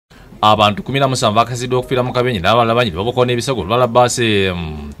Abantu 17 bakaziddwa okufiira mu kabenje n'abalala bangi babokola n'ebisago olwala bbaasi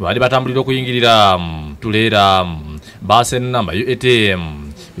baali batambulira okuyingirira tuleera bbaasi ennamba UATM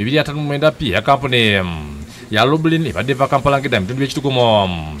 259P ya kampuni ya Lublin ebadde eva Kampala ngedda mu bitundu by'ekitugumo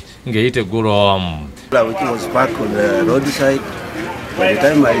ng'eyita Gulu. Which was parked on the roadside. By the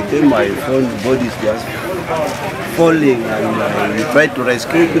time I came, I found bodies just falling, and we tried to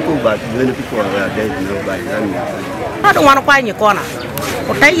rescue people, but many people were dead now by then. I don't want to find your corner.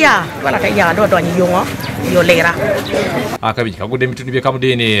 Otaya, well, I don't want you later. Akabenje kagudde ebitundu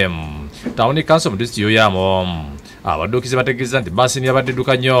by'Kamudini Town Council mu disitulikiti y'Oyamo. Abadduukirize bategeeza nti bbaasi yabadde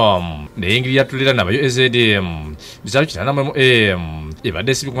edduka nnyo n'eyingirira tuleera n'aba USAID bisatu 84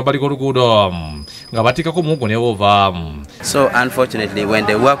 ebadde esibye ku mabbali g'oluguudo nga batiikako muwogo ne oluva. So unfortunately, when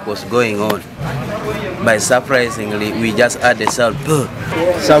the work was going on, by surprisingly, we just had a sound.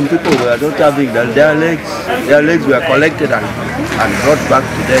 Some people were not having their legs were collected and brought back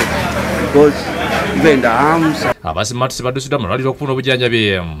to them because even the arms. Abasimattusi baddusiddwa mu malwaliro okufuna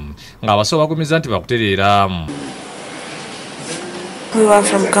obujjanjabi ng'abasawo bagumiza nti bakutereera. We were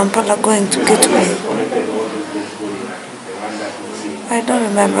from Kampala going to Gulu. I don't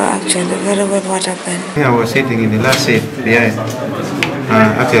remember actually very well what happened. I was sitting in the last seat behind.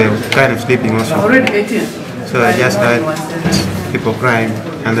 Actually, I was kind of sleeping also. So I just heard people crying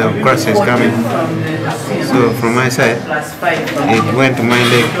and the crosses coming. So from my side, it went to my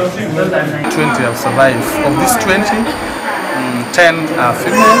leg. 20 have survived. Of these 20, 10 are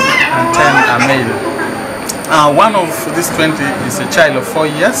female and 10 are male. One of these 20 is a child of 4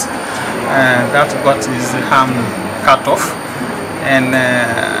 years that got his arm cut off, and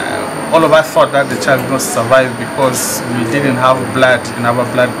all of us thought that the child would not survive because we didn't have blood in our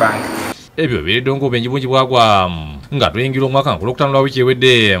blood bank. Ebyo bireedde ng'obubenje bungi bwagwa nga tuyingira omwaka nga Olwokutaano lwa wiiki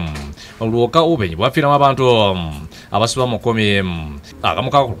ewedde olwoka obubenje bwafiiramu abantu abasoba mu 10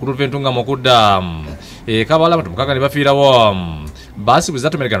 akamu kaako ku luguudo lw'entunga mu okudda Kampala abantu 6 ne bafiirawo bbaasi bwe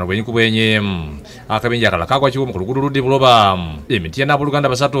zatomeregana obwenyi ku bwenyi. Akabenje akalala kagwa kiwumu ku luguudo luddi Buloba emiti ya Nnaabuluganda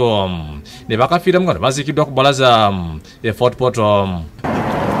basatu ne bakafiiramu nga baziikiddwa ku bbalaza Fort Portal.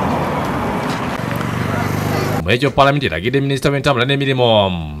 Mwekyo palamenti eragidde minisita w'entambula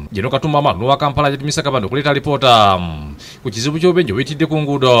n'emirimu Gen Katumba Wamala n'owa Kampala yatumisa abantu okuleeta alipoota ku kizibu ky'obubenje obuyitidde ku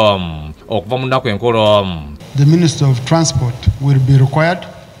nguudo okuva mu nnaku enkolo. The Minister of Transport will be required to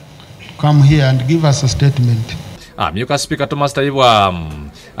come here and give us a statement. Amyuka Speaker Thomas Tayibwa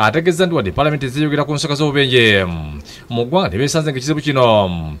ategeeza nti wadde palamenti eziyogera ku nsonga z'obubenje mu ggwanga tebeesanze ng'ekizibu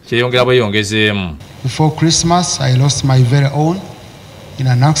kino kyeyongera bweyongeze. Before Christmas, I lost my very own in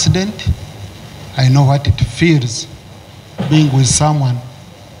an accident. I know what it feels being with someone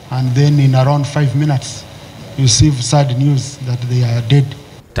and then in around 5 minutes you receive sad news that they are dead.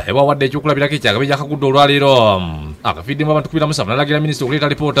 Tayibwa wadde ekyokulabirako ekyakabenje akagudde olwaleero akafiddemu abantu 17 n'alagira minisita okuleeta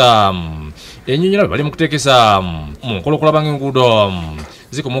alipoota ennyonyola bwe bali mu kuteekesa mu nkola okulaba ng'enguudo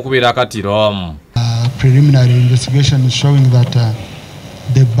zikoma okubeera akatiro. Preliminary investigation is showing that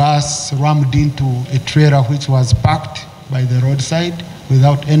the bus rammed into a trailer which was parked by the roadside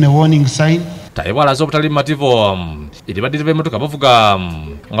without any warning sign. Tayibwa alaze obutali bumativu eri baddereeva b'emmotoka bavuga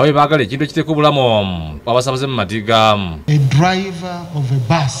nga bwe baagala ekintu ekiteeka obulamu bw'abasaabaze mu madiga. A driver of a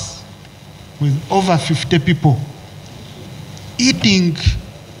bus with over 50 people eating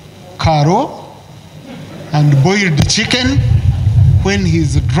karo and boiled chicken when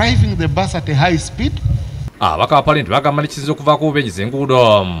he's driving the bus at a high speed. Abaka ba palamenti bagamba nekisinza okuvaako obubenje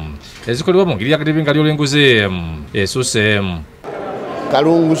enguudo ezikolebwa mu ngeri yakativi nga ly'olw'enguzi esusse.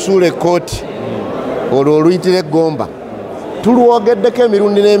 Kalungusule kooti olwo oluyitira eggomba tulwogeddeko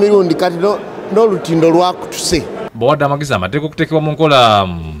emirundi n'emirundi kati n'olutindo lwakutuse. Bw'awadde amagezi amateeka okuteekebwa mu nkola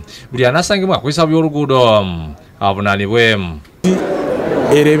buli anaasangibwa akozesa by'oluguudo avunaanibwe.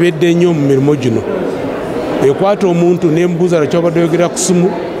 Erebedde nnyo mu mirimu gino ekwata omuntu n'emubuuza lwaki obadde oyogera ku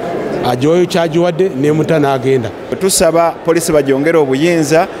ssimu agiwayo kyagiwadde n'emuta n'agenda. Tusaba poliisi bagyongera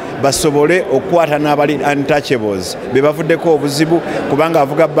obuyinza basobole okukwata n'abali untouchables be bavuddeko obuzibu kubanga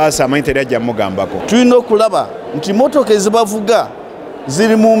avuga bbaasi amanyi teri ajja mugambako. Tulina okulaba nti motoka ezibavuga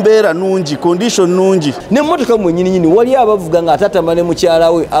ziri mu mbeera nungi, condition nungi. N'emmotoka mwennyini wali abavuga nga atatamba ne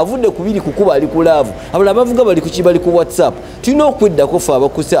mukyala we avudde ku biri kukuba ali ku laavu abalala bavuga bali ku kibali ku WhatsApp. Tulina okweddako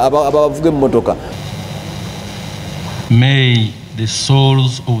ffe abavuga emmotoka. May the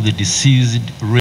souls of the deceased